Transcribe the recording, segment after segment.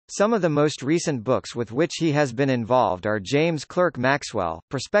Some of the most recent books with which he has been involved are James Clerk Maxwell,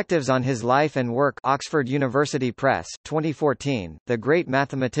 Perspectives on His Life and Work, Oxford University Press, 2014, The Great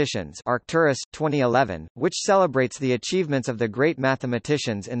Mathematicians, Arcturus, 2011, which celebrates the achievements of the great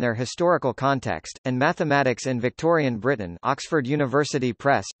mathematicians in their historical context, and Mathematics in Victorian Britain, Oxford University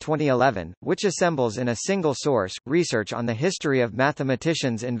Press, 2011, which assembles in a single source, research on the history of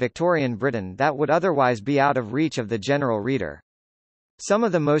mathematicians in Victorian Britain that would otherwise be out of reach of the general reader. Some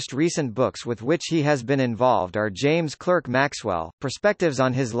of the most recent books with which he has been involved are James Clerk Maxwell, Perspectives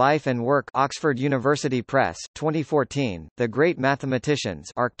on His Life and Work, Oxford University Press, 2014, The Great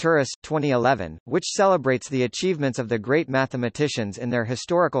Mathematicians, Arcturus, 2011, which celebrates the achievements of the great mathematicians in their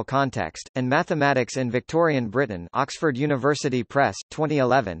historical context, and Mathematics in Victorian Britain, Oxford University Press,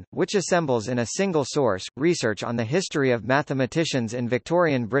 2011, which assembles in a single source, research on the history of mathematicians in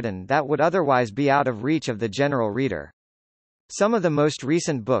Victorian Britain that would otherwise be out of reach of the general reader. Some of the most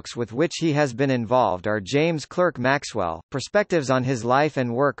recent books with which he has been involved are James Clerk Maxwell, Perspectives on His Life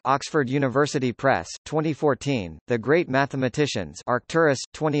and Work, Oxford University Press, 2014, The Great Mathematicians, Arcturus,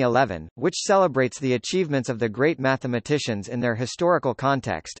 2011, which celebrates the achievements of the great mathematicians in their historical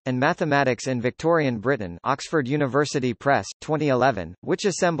context, and Mathematics in Victorian Britain, Oxford University Press, 2011, which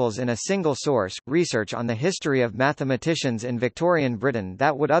assembles in a single source, research on the history of mathematicians in Victorian Britain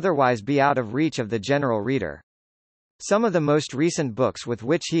that would otherwise be out of reach of the general reader. Some of the most recent books with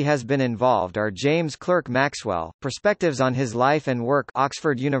which he has been involved are James Clerk Maxwell, Perspectives on His Life and Work,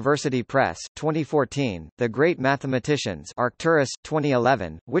 Oxford University Press, 2014, The Great Mathematicians, Arcturus,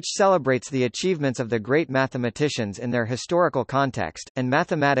 2011, which celebrates the achievements of the great mathematicians in their historical context, and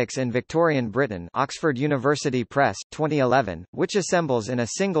Mathematics in Victorian Britain, Oxford University Press, 2011, which assembles in a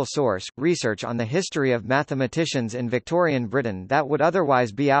single source, research on the history of mathematicians in Victorian Britain that would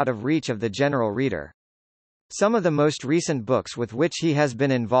otherwise be out of reach of the general reader. Some of the most recent books with which he has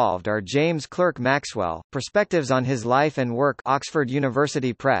been involved are James Clerk Maxwell, Perspectives on His Life and Work, Oxford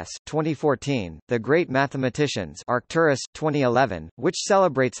University Press, 2014, The Great Mathematicians, Arcturus, 2011, which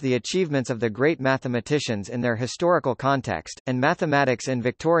celebrates the achievements of the great mathematicians in their historical context, and Mathematics in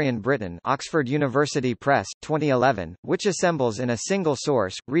Victorian Britain, Oxford University Press, 2011, which assembles in a single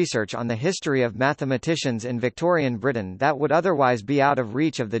source, research on the history of mathematicians in Victorian Britain that would otherwise be out of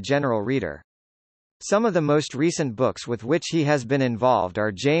reach of the general reader. Some of the most recent books with which he has been involved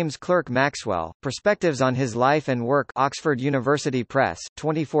are James Clerk Maxwell, Perspectives on His Life and Work, Oxford University Press,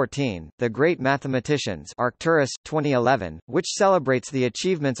 2014, The Great Mathematicians, Arcturus, 2011, which celebrates the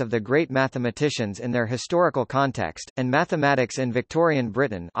achievements of the great mathematicians in their historical context, and Mathematics in Victorian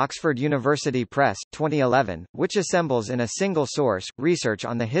Britain, Oxford University Press, 2011, which assembles in a single source, research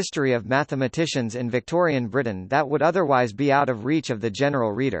on the history of mathematicians in Victorian Britain that would otherwise be out of reach of the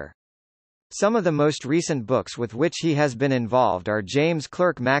general reader. Some of the most recent books with which he has been involved are James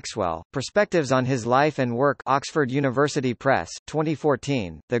Clerk Maxwell, Perspectives on His Life and Work, Oxford University Press,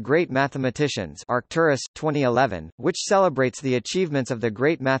 2014, The Great Mathematicians, Arcturus, 2011, which celebrates the achievements of the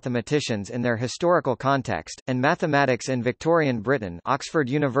great mathematicians in their historical context, and Mathematics in Victorian Britain, Oxford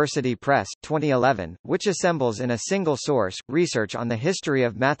University Press, 2011, which assembles in a single source, research on the history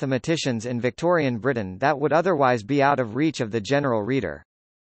of mathematicians in Victorian Britain that would otherwise be out of reach of the general reader.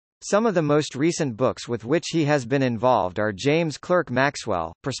 Some of the most recent books with which he has been involved are James Clerk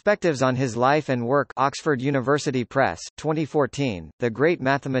Maxwell, Perspectives on His Life and Work, Oxford University Press, 2014, The Great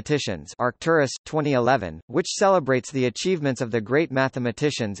Mathematicians, Arcturus, 2011, which celebrates the achievements of the great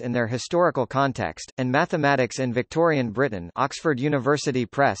mathematicians in their historical context, and Mathematics in Victorian Britain, Oxford University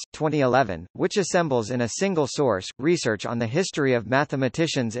Press, 2011, which assembles in a single source, research on the history of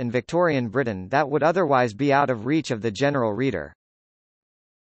mathematicians in Victorian Britain that would otherwise be out of reach of the general reader.